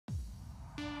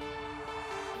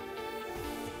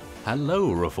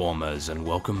Hello reformers and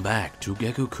welcome back to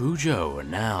Gekokujo.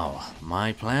 Now,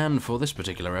 my plan for this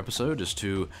particular episode is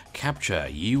to capture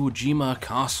Iwo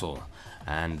Castle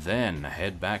and then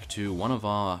head back to one of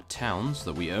our towns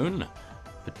that we own,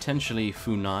 potentially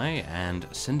Funai, and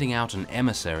sending out an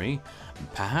emissary,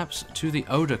 perhaps to the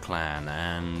Oda clan,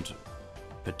 and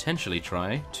potentially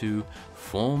try to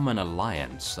form an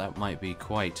alliance. That might be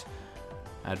quite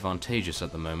advantageous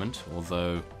at the moment,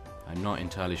 although I'm not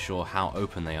entirely sure how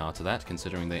open they are to that,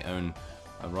 considering they own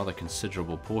a rather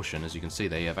considerable portion. As you can see,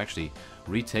 they have actually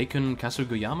retaken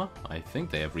Kasuguyama. I think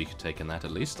they have retaken that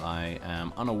at least. I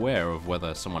am unaware of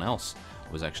whether someone else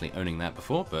was actually owning that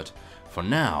before, but for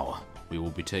now, we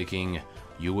will be taking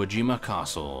Iwo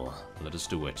Castle. Let us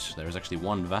do it. There is actually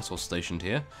one vassal stationed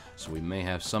here, so we may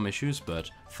have some issues, but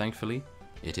thankfully,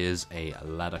 it is a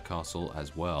ladder castle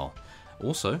as well.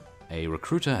 Also, a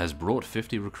recruiter has brought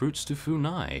 50 recruits to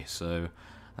Funai, so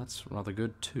that's rather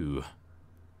good too.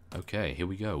 Okay, here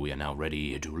we go. We are now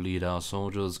ready to lead our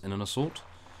soldiers in an assault.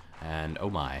 And oh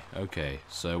my, okay,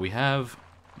 so we have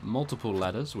multiple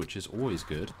ladders, which is always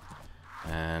good.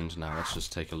 And now let's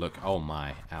just take a look. Oh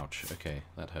my, ouch, okay,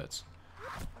 that hurts.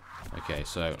 Okay,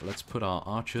 so let's put our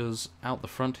archers out the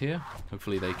front here.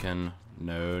 Hopefully they can...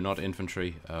 No, not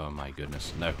infantry. Oh my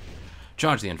goodness, no.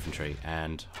 Charge the infantry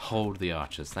and hold the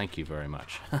archers. Thank you very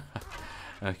much.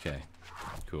 Okay,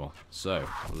 cool. So,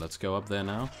 let's go up there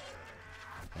now.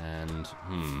 And,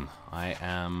 I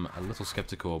am a little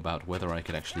skeptical about whether I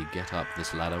could actually get up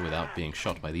this ladder without being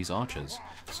shot by these archers.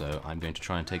 So, I'm going to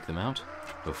try and take them out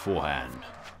beforehand.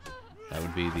 That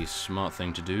would be the smart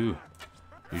thing to do.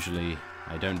 Usually,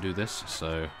 I don't do this,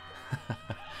 so...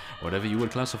 whatever you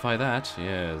would classify that,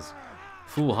 yes.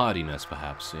 Foolhardiness,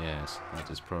 perhaps, yes.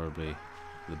 That is probably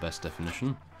the best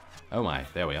definition. Oh my,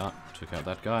 there we are. Took out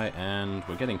that guy, and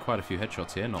we're getting quite a few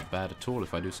headshots here. Not bad at all,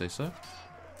 if I do say so.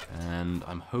 And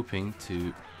I'm hoping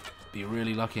to be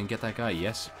really lucky and get that guy.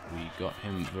 Yes, we got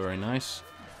him very nice.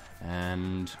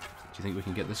 And do you think we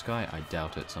can get this guy? I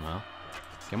doubt it somehow.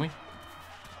 Can we?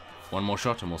 One more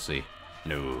shot and we'll see.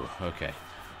 No, okay.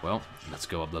 Well, let's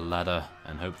go up the ladder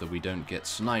and hope that we don't get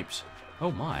sniped.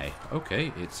 Oh my,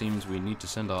 okay, it seems we need to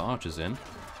send our archers in.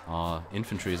 Our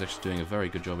infantry is actually doing a very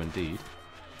good job indeed.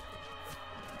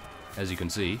 As you can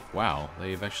see, wow,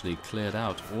 they've actually cleared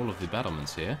out all of the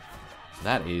battlements here.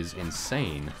 That is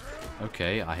insane.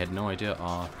 Okay, I had no idea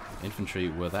our infantry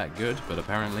were that good, but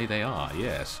apparently they are,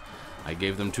 yes. I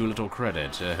gave them too little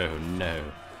credit. Oh no.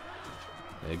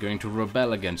 They're going to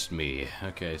rebel against me.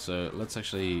 Okay, so let's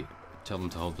actually tell them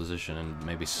to hold position and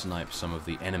maybe snipe some of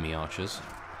the enemy archers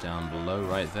down below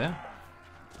right there.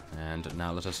 And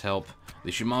now let us help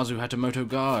the Shimazu Hatamoto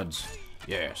guards.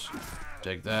 Yes,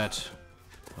 take that.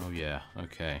 Oh yeah,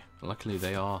 okay. Luckily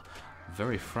they are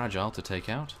very fragile to take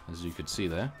out, as you could see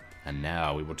there. And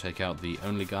now we will take out the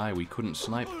only guy we couldn't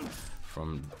snipe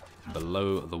from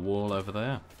below the wall over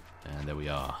there. And there we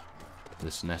are.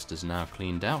 This nest is now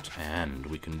cleaned out, and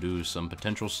we can do some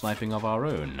potential sniping of our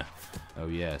own. Oh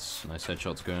yes, nice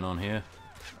headshots going on here.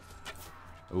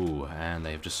 Ooh, and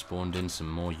they've just spawned in some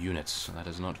more units. That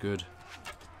is not good.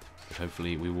 But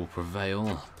hopefully we will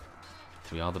prevail.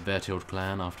 We are the Bear-tailed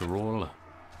clan after all.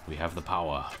 We have the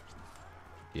power.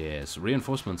 Yes,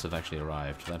 reinforcements have actually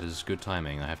arrived. That is good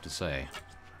timing, I have to say.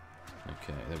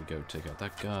 Okay, there we go. Take out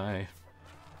that guy.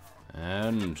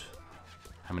 And...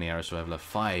 how many arrows do I have left?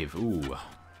 5. Ooh,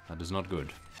 that is not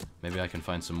good. Maybe I can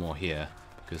find some more here,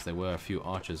 because there were a few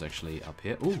archers actually up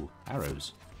here. Ooh,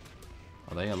 arrows.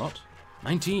 Are they a lot?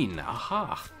 19!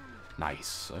 Aha!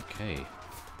 Nice, okay.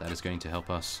 That is going to help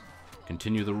us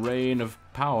continue the reign of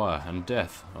power and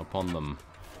death upon them.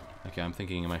 Okay, I'm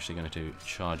thinking I'm actually going to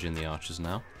charge in the archers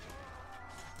now.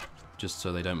 Just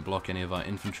so they don't block any of our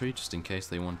infantry, just in case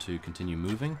they want to continue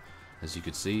moving. As you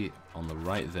could see, on the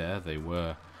right there, they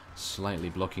were slightly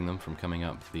blocking them from coming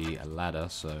up the ladder,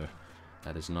 so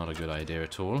that is not a good idea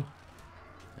at all.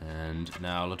 And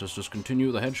now let us just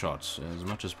continue the headshots, as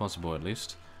much as possible at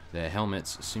least. Their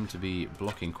helmets seem to be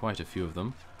blocking quite a few of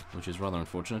them, which is rather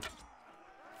unfortunate.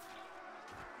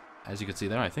 As you can see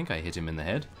there, I think I hit him in the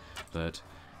head, but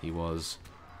he was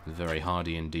very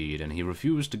hardy indeed, and he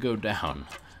refused to go down.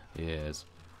 Yes.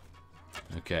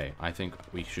 Okay, I think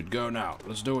we should go now.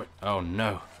 Let's do it. Oh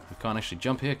no, we can't actually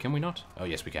jump here, can we not? Oh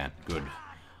yes, we can. Good.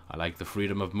 I like the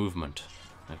freedom of movement.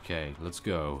 Okay, let's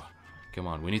go. Come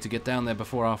on, we need to get down there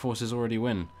before our forces already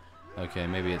win. Okay,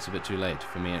 maybe it's a bit too late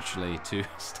for me actually to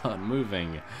start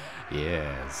moving.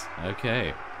 Yes.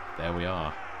 Okay, there we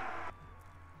are.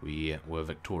 We were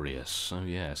victorious. Oh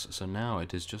yes, so now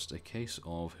it is just a case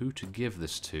of who to give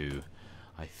this to.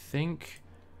 I think...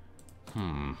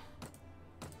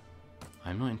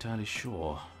 I'm not entirely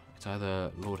sure. It's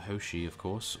either Lord Hoshi, of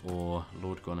course, or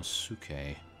Lord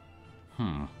Gonosuke.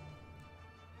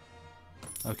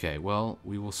 Okay, well,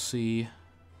 we will see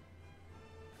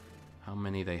how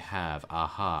many they have.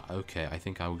 Aha, okay, I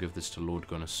think I will give this to Lord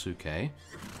Gonosuke.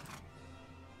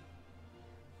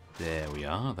 There we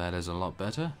are, that is a lot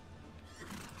better.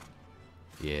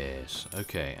 Yes,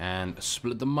 okay, and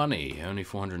split the money. Only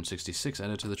 466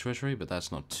 added to the treasury, but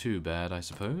that's not too bad, I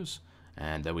suppose.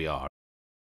 And there we are.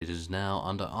 It is now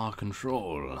under our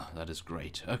control. That is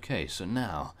great. Okay, so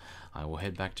now I will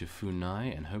head back to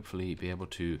Funai and hopefully be able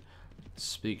to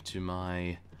speak to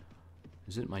my...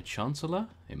 Is it my Chancellor?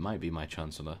 It might be my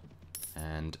Chancellor.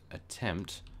 And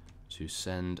attempt to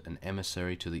send an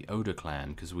emissary to the Oda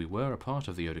clan, because we were a part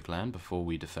of the Oda clan before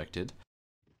we defected.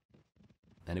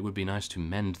 And it would be nice to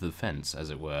mend the fence,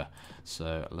 as it were.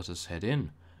 So let us head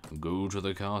in, go to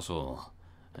the castle,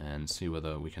 and see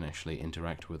whether we can actually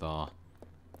interact with our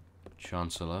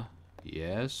Chancellor.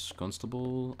 Yes,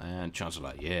 Constable, and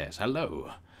Chancellor. Yes,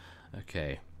 hello.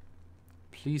 Okay.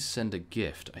 Please send a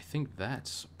gift. I think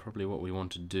that's probably what we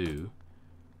want to do.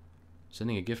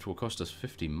 Sending a gift will cost us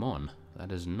 50 mon.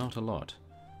 That is not a lot.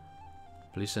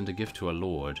 Please send a gift to a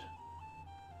lord.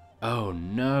 Oh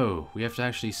no! We have to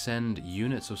actually send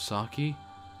units of sake?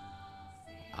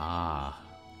 Ah.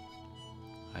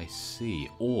 I see.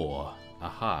 Or,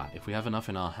 aha, if we have enough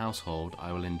in our household,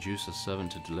 I will induce a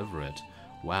servant to deliver it.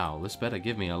 Wow, this better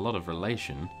give me a lot of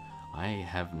relation. I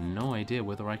have no idea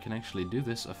whether I can actually do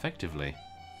this effectively.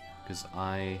 Because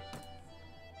I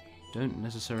don't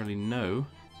necessarily know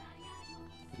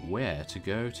where to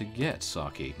go to get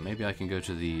sake. Maybe I can go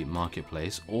to the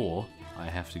marketplace, or I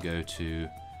have to go to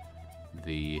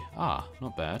the... Ah,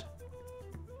 not bad.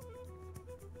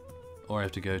 Or I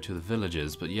have to go to the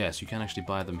villages, but yes, you can actually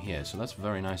buy them here, so that's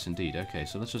very nice indeed. Okay,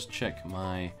 so let's just check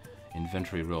my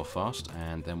inventory real fast,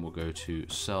 and then we'll go to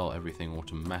sell everything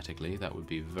automatically. That would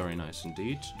be very nice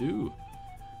indeed to do.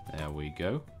 There we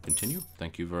go. Continue.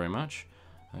 Thank you very much.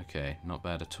 Okay, not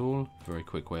bad at all. Very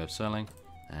quick way of selling.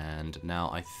 And now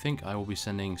I think I will be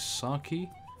sending sake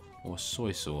or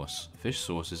soy sauce. Fish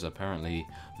sauce is apparently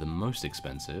the most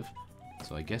expensive,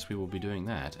 so I guess we will be doing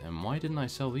that. And why didn't I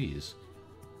sell these?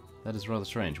 That is rather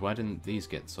strange. Why didn't these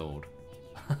get sold?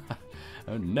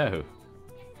 Oh no!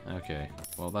 Okay,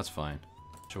 well that's fine.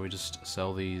 Shall we just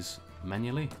sell these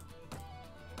manually?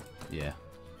 Yeah,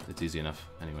 it's easy enough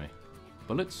anyway.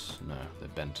 Bullets? No, they're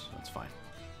bent. That's fine.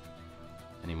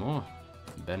 Any more?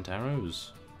 Bent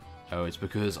arrows? Oh, it's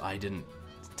because I didn't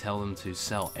tell them to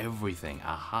sell everything.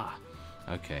 Aha!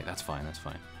 Okay, that's fine, that's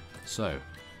fine. So,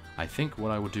 I think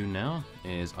what I will do now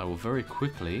is I will very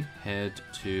quickly head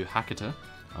to Hakata.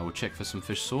 I will check for some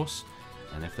fish sauce,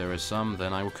 and if there is some,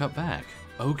 then I will cut back.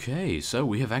 Okay, so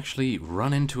we have actually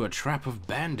run into a trap of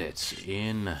bandits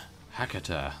in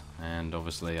Hakata, and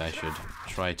obviously I should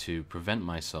try to prevent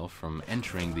myself from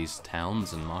entering these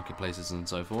towns and marketplaces and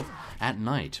so forth at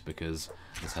night, because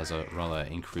this has a rather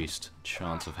increased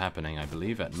chance of happening, I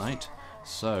believe, at night.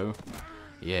 So,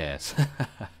 yes,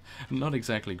 not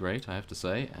exactly great, I have to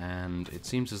say, and it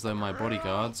seems as though my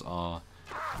bodyguards are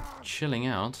chilling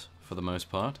out for the most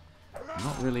part,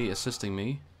 not really assisting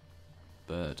me,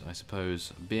 but I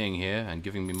suppose being here and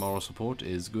giving me moral support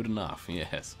is good enough,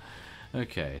 yes.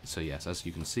 Okay, so yes, as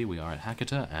you can see, we are at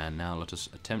Hakata, and now let us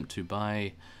attempt to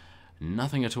buy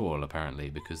nothing at all, apparently,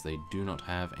 because they do not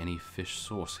have any fish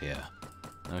sauce here.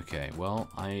 Okay, well,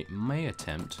 I may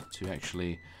attempt to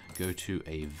actually go to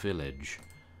a village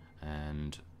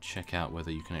and check out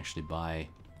whether you can actually buy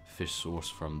fish sauce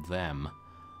from them,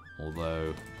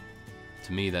 although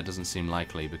to me that doesn't seem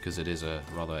likely because it is a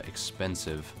rather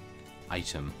expensive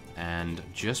item. And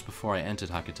just before I entered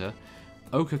Hakata,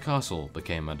 Oka Castle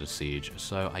became under siege,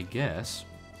 so I guess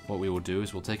what we will do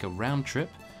is we'll take a round trip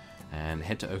and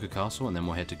head to Oka Castle, and then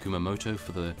we'll head to Kumamoto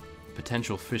for the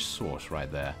potential fish sauce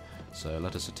right there. So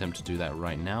let us attempt to do that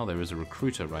right now. There is a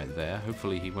recruiter right there.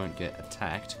 Hopefully he won't get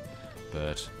attacked,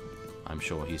 but I'm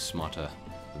sure he's smarter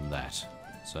than that.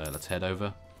 So let's head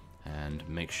over and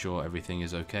make sure everything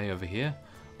is okay over here.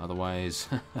 Otherwise,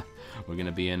 we're going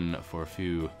to be in for a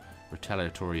few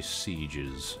retaliatory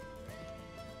sieges.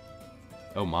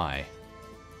 Oh my.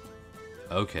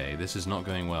 Okay, this is not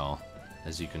going well,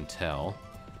 as you can tell.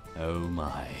 Oh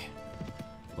my.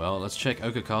 Well, let's check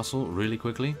Oka Castle really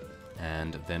quickly,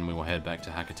 and then we will head back to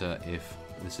Hakata if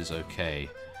this is okay.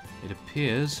 It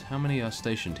appears, how many are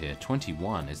stationed here?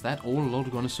 21. Is that all Lord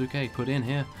Gonosuke put in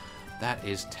here? That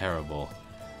is terrible.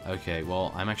 Okay,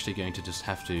 well, I'm actually going to just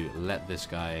have to let this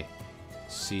guy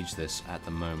siege this at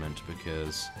the moment,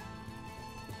 because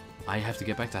I have to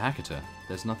get back to Hakata.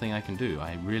 There's nothing I can do.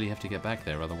 I really have to get back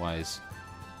there, otherwise...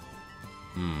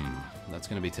 that's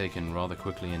going to be taken rather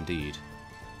quickly indeed.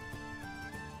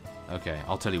 Okay,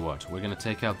 I'll tell you what. We're going to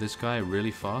take out this guy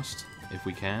really fast, if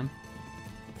we can.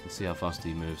 Let's see how fast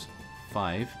he moves.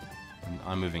 5. And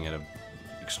I'm moving at an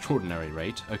extraordinary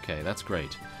rate. Okay, that's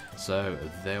great. So,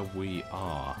 there we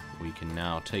are. We can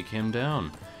now take him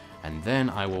down. And then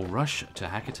I will rush to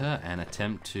Hakata and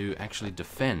attempt to actually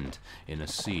defend in a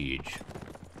siege.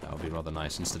 That would be rather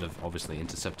nice, instead of obviously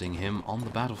intercepting him on the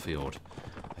battlefield.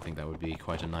 I think that would be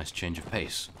quite a nice change of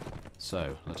pace.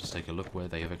 So, let us take a look where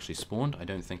they have actually spawned. I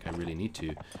don't think I really need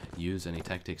to use any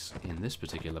tactics in this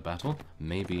particular battle.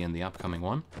 Maybe in the upcoming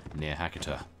one, near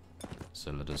Hakata.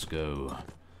 So let us go.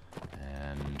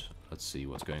 And let's see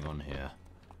what's going on here.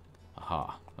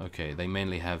 Aha. Okay, they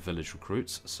mainly have village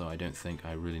recruits, so I don't think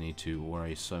I really need to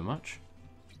worry so much.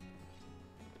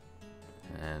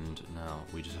 And now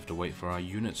we just have to wait for our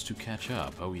units to catch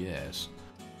up. Oh yes.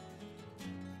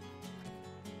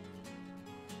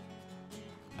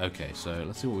 Okay, so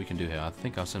let's see what we can do here. I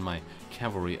think I'll send my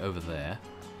cavalry over there,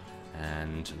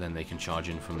 and then they can charge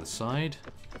in from the side.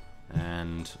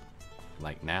 And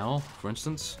like now, for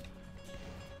instance.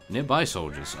 Nearby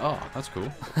soldiers. Oh, that's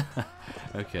cool.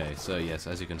 Okay, so yes,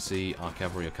 as you can see, our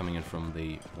cavalry are coming in from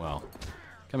the, well,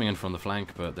 coming in from the flank,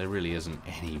 but there really isn't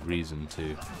any reason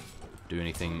to do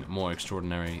anything more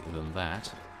extraordinary than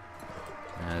that.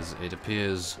 As it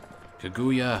appears,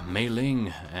 Kaguya, Mei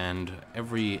Ling, and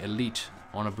every elite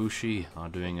Onabushi are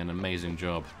doing an amazing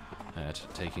job at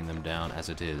taking them down as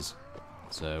it is.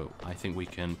 So I think we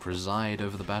can preside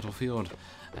over the battlefield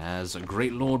as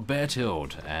Great Lord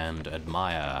Bertild and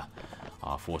admire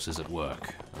our forces at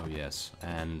work. Oh yes,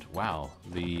 and wow,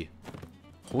 the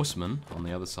horsemen on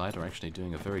the other side are actually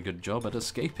doing a very good job at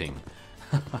escaping.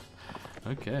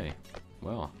 Okay,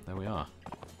 well, there we are.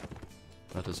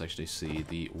 Let us actually see,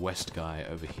 the west guy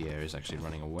over here is actually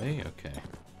running away. Okay.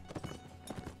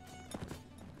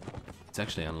 It's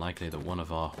actually unlikely that one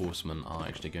of our horsemen are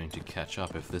actually going to catch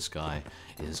up if this guy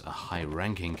is a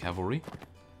high-ranking cavalry,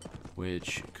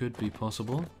 which could be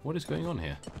possible. What is going on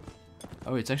here?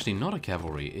 Oh, it's actually not a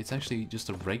cavalry, it's actually just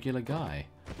a regular guy.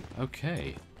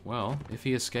 Okay, well, if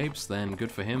he escapes, then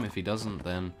good for him. If he doesn't,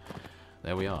 then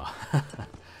there we are.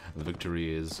 The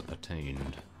victory is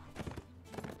attained.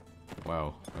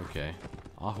 Wow, okay.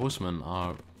 Our horsemen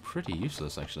are pretty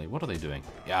useless, actually. What are they doing?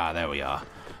 Yeah, there we are.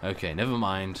 Okay, never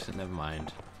mind, never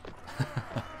mind.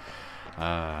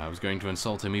 I was going to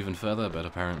insult him even further, but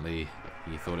apparently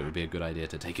he thought it would be a good idea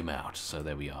to take him out. So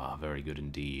there we are, very good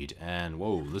indeed. And,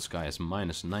 whoa, this guy is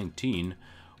minus 19.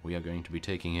 We are going to be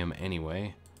taking him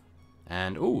anyway.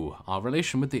 And, ooh, our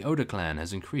relation with the Oda clan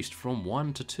has increased from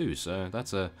 1 to 2, so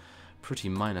that's a pretty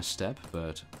minor step,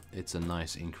 but it's a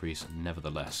nice increase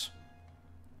nevertheless.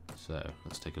 So,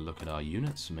 let's take a look at our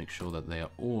units and make sure that they are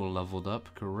all leveled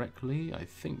up correctly. I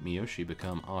think Miyoshi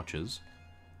become archers.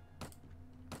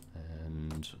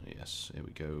 And, yes, here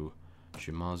we go.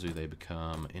 Shimazu, they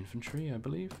become infantry, I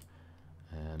believe.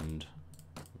 And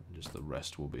just the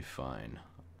rest will be fine.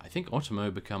 I think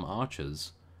Otomo become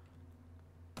archers.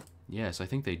 Yes, I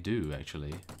think they do,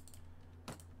 actually.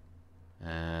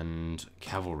 And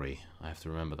cavalry. I have to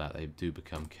remember that. They do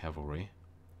become cavalry.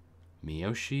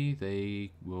 Miyoshi,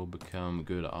 they will become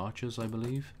good archers, I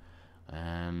believe.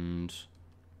 And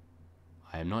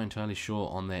I am not entirely sure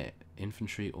on their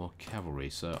infantry or cavalry,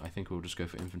 so I think we'll just go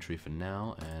for infantry for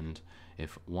now, and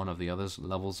if one of the others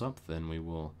levels up, then we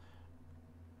will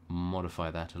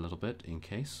modify that a little bit in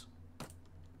case.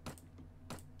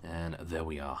 And there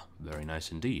we are. Very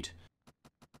nice indeed.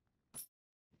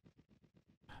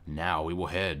 Now we will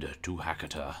head to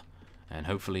Hakata. And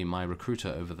hopefully my recruiter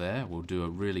over there will do a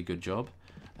really good job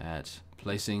at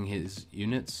placing his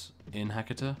units in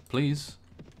Hakata. Please?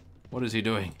 What is he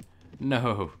doing?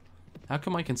 No! How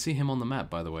come I can see him on the map,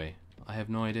 by the way? I have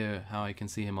no idea how I can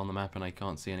see him on the map and I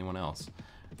can't see anyone else.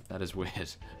 That is weird.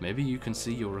 Maybe you can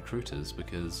see your recruiters,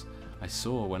 because I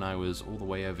saw when I was all the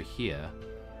way over here,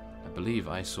 I believe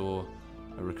I saw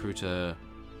a recruiter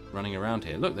running around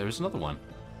here. Look, there is another one.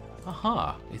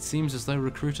 Aha! It seems as though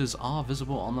recruiters are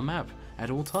visible on the map at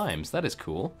all times. That is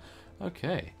cool.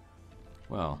 Okay.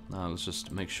 Well, now let's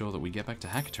just make sure that we get back to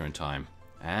Hakata in time.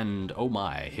 And, oh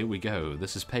my, here we go.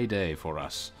 This is payday for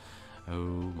us.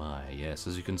 Oh my, yes.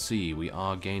 As you can see, we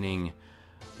are gaining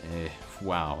a,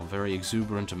 wow, very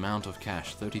exuberant amount of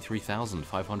cash.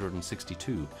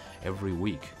 33,562 every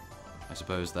week. I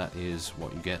suppose that is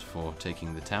what you get for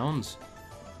taking the towns.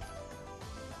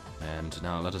 And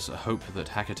now let us hope that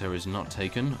Hakata is not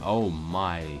taken. Oh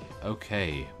my,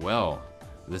 okay, well,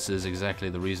 this is exactly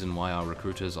the reason why our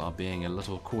recruiters are being a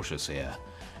little cautious here.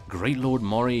 Great Lord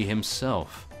Mori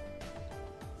himself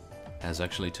has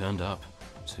actually turned up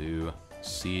to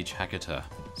siege Hakata.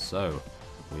 So,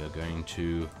 we are going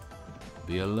to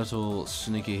be a little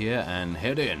sneaky here and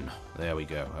head in. There we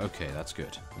go. Okay, that's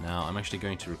good. Now, I'm actually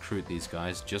going to recruit these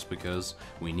guys just because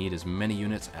we need as many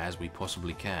units as we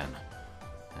possibly can.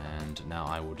 And now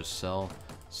I will just sell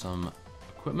some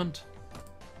equipment.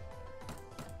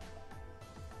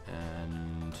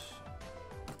 And...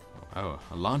 oh,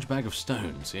 a large bag of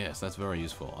stones. Yes, that's very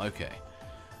useful. Okay.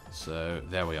 So,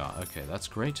 there we are. Okay, that's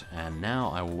great. And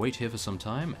now I will wait here for some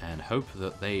time and hope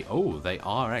that they... oh, they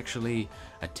are actually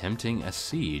attempting a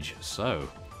siege. So,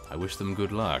 I wish them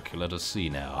good luck. Let us see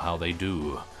now how they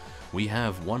do. We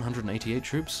have 188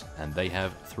 troops, and they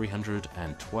have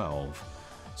 312.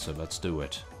 So, let's do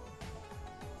it.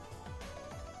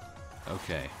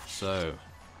 Okay, so...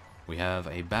 we have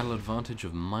a battle advantage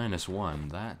of -1.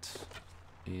 That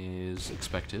is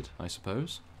expected, I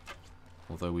suppose.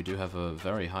 Although we do have a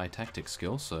very high tactic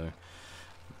skill, so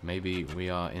maybe we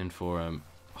are in for a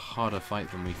harder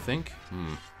fight than we think.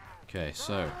 Okay,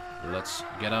 so let's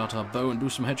get out our bow and do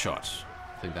some headshots.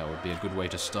 I think that would be a good way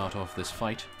to start off this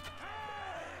fight.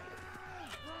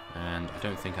 And I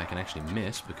don't think I can actually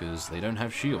miss because they don't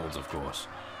have shields, of course.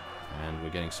 And we're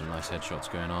getting some nice headshots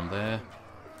going on there.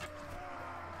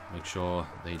 Make sure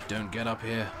they don't get up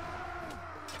here.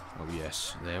 Oh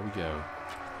yes, there we go.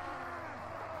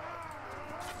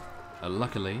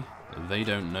 Luckily, they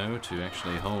don't know to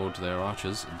actually hold their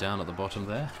archers down at the bottom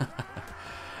there.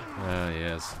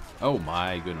 Yes. Oh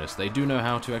my goodness, they do know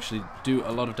how to actually do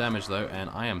a lot of damage though, and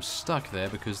I am stuck there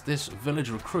because this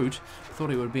village recruit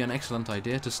thought it would be an excellent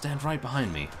idea to stand right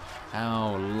behind me.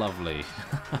 How lovely.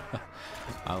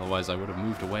 Otherwise I would have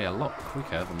moved away a lot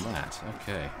quicker than that.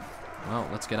 Okay. Well,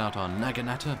 let's get out our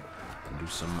Naginata and do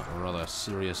some rather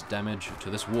serious damage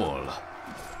to this wall.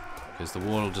 Because the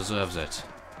wall deserves it.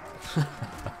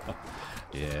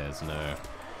 Yes, no.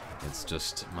 It's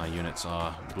just my units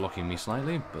are blocking me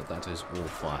slightly, but that is all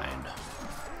fine.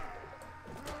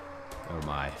 Oh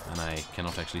my, and I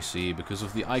cannot actually see because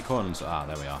of the icons. Ah,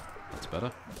 there we are. That's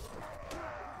better.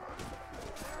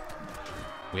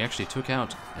 We actually took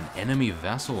out an enemy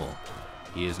vassal.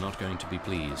 He is not going to be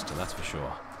pleased, that's for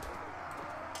sure.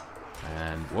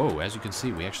 And, whoa, as you can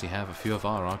see, we actually have a few of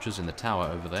our archers in the tower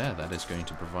over there. That is going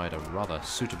to provide a rather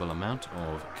suitable amount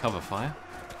of cover fire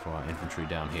for our infantry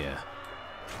down here.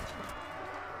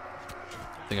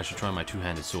 I think I should try my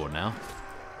two-handed sword now.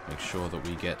 Make sure that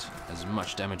we get as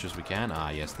much damage as we can.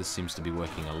 Ah, yes, this seems to be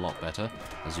working a lot better,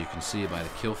 as you can see by the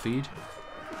kill feed.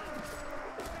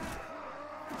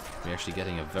 We're actually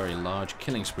getting a very large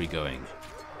killing spree going,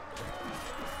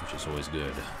 which is always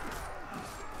good.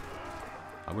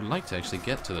 I would like to actually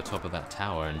get to the top of that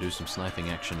tower and do some sniping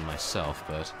action myself,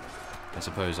 but I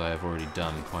suppose I have already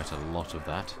done quite a lot of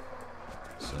that.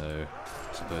 So,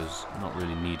 I suppose not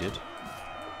really needed.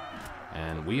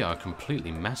 And we are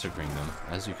completely massacring them.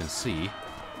 As you can see,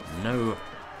 none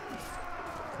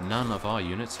of our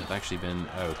units have actually been...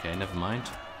 oh, okay, never mind.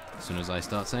 As soon as I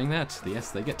start saying that,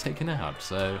 yes, they get taken out.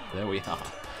 So, there we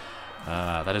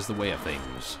are. That is the way of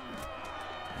things.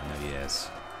 Yes.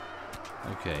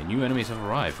 Okay, new enemies have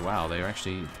arrived. Wow, they are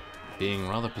actually being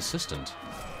rather persistent.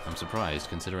 I'm surprised,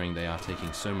 considering they are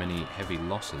taking so many heavy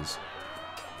losses.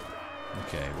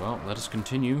 Okay, well, let us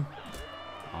continue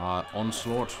our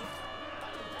onslaught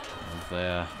of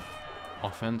their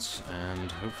offense,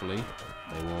 and hopefully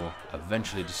they will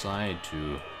eventually decide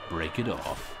to break it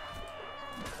off.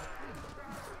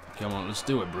 Come on, let's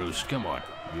do it, Bruce. Come on.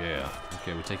 Yeah.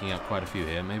 Okay, we're taking out quite a few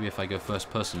here. Maybe if I go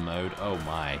first-person mode... oh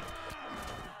my.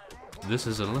 This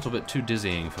is a little bit too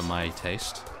dizzying for my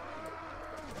taste.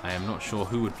 I am not sure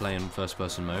who would play in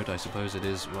first-person mode. I suppose it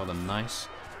is rather nice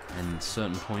in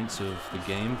certain points of the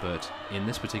game, but in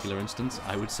this particular instance,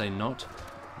 I would say not,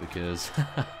 because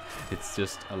it's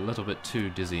just a little bit too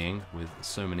dizzying with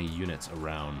so many units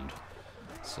around.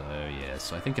 So, yeah,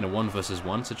 so I think in a 1 versus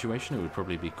 1 situation, it would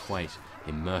probably be quite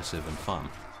immersive and fun,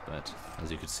 but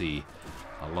as you could see,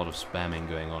 a lot of spamming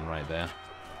going on right there,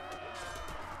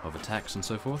 of attacks and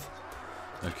so forth.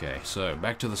 Okay, so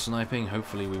back to the sniping.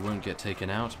 Hopefully we won't get taken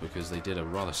out, because they did a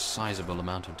rather sizable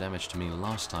amount of damage to me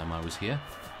last time I was here.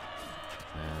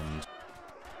 And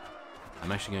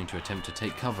I'm actually going to attempt to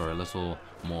take cover a little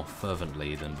more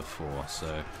fervently than before,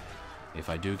 so if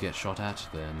I do get shot at,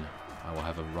 then I will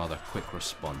have a rather quick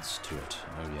response to it.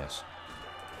 Oh yes.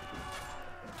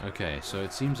 Okay, so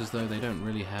it seems as though they don't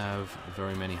really have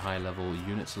very many high-level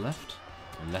units left,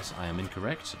 unless I am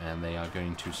incorrect, and they are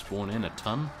going to spawn in a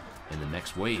ton in the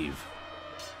next wave.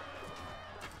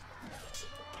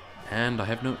 And I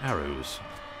have no arrows.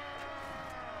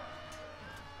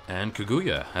 And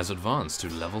Kaguya has advanced to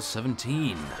level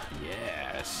 17.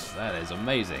 Yes, that is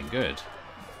amazing. Good.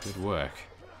 Good work.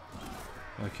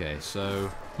 Okay,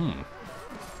 so,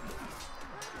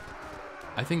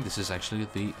 I think this is actually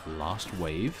the last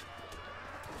wave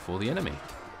for the enemy.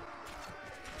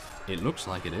 It looks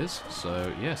like it is,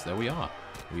 so yes, there we are.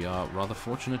 We are rather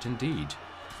fortunate indeed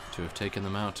to have taken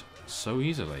them out so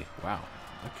easily. Wow,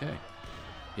 okay.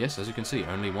 Yes, as you can see,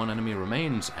 only one enemy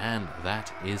remains, and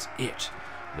that is it.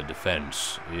 The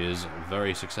defense is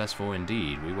very successful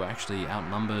indeed. We were actually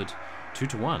outnumbered 2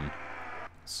 to 1.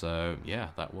 So, yeah,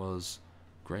 that was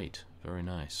great. Very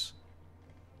nice.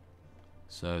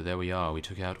 So, there we are. We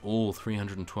took out all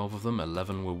 312 of them.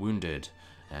 11 were wounded.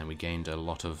 And we gained a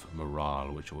lot of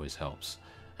morale, which always helps.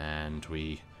 And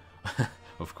we,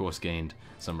 of course, gained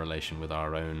some relation with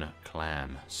our own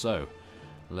clan. So,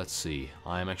 let's see.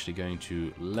 I'm actually going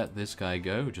to let this guy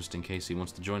go, just in case he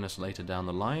wants to join us later down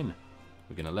the line.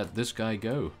 We're going to let this guy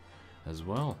go as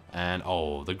well. And,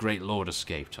 oh, the Great Lord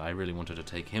escaped. I really wanted to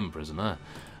take him prisoner.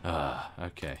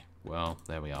 Okay. Well,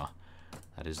 there we are.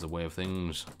 That is the way of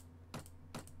things.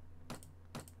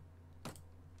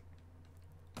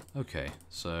 Okay,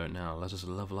 so now let us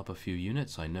level up a few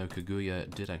units. I know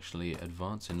Kaguya did actually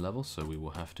advance in level, so we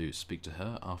will have to speak to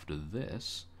her after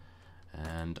this.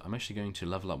 And I'm actually going to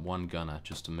level up one gunner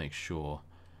just to make sure.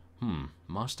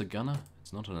 Master gunner?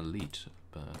 It's not an elite,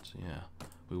 but yeah.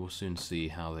 We will soon see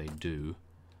how they do.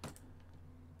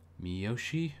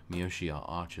 Miyoshi? Miyoshi are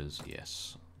archers,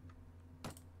 yes.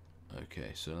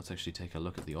 Okay, so let's actually take a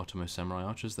look at the Otomo Samurai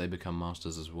archers. They become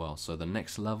masters as well. So the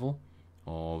next level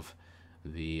of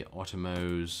the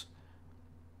Otomo's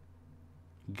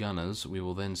gunners, we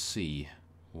will then see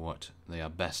what they are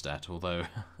best at, although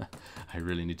I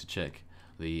really need to check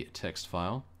the text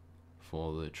file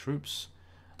for the troops,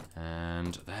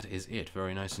 and that is it.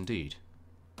 Very nice indeed.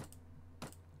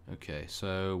 Okay,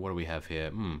 so what do we have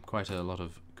here? Quite a lot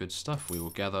of good stuff. We will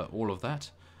gather all of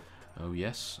that. Oh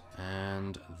yes,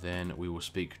 and then we will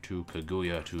speak to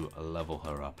Kaguya to level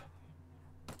her up.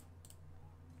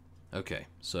 Okay,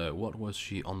 so what was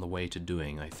she on the way to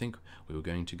doing? I think we were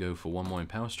going to go for one more in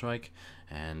Power Strike,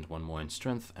 and one more in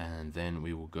Strength, and then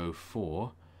we will go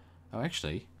for... Oh,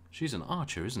 actually, she's an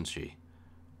archer, isn't she?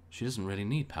 She doesn't really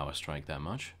need Power Strike that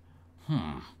much.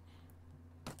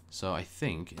 So I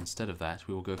think, instead of that,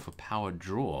 we will go for Power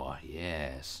Draw.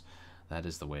 Yes, that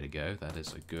is the way to go. That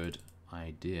is a good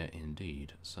idea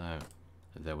indeed. So,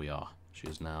 there we are. She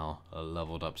is now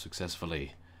leveled up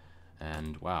successfully.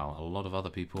 And wow, a lot of other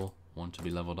people want to be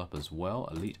leveled up as well.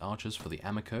 Elite archers for the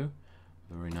Amico.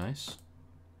 Very nice.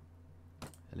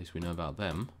 At least we know about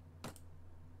them.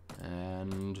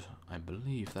 And I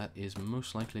believe that is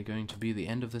most likely going to be the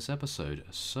end of this episode.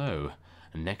 So,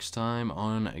 next time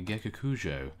on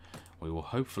Gekokujo, we will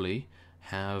hopefully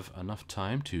have enough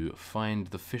time to find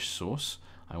the fish source.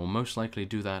 I will most likely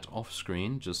do that off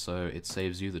screen, just so it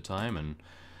saves you the time and,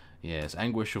 yes,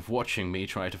 anguish of watching me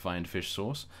try to find fish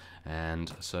source.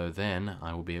 And so then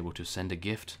I will be able to send a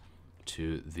gift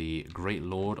to the Great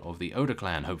Lord of the Oda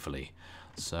clan, hopefully.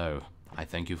 So, I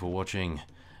thank you for watching,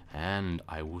 and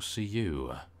I will see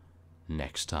you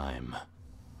next time.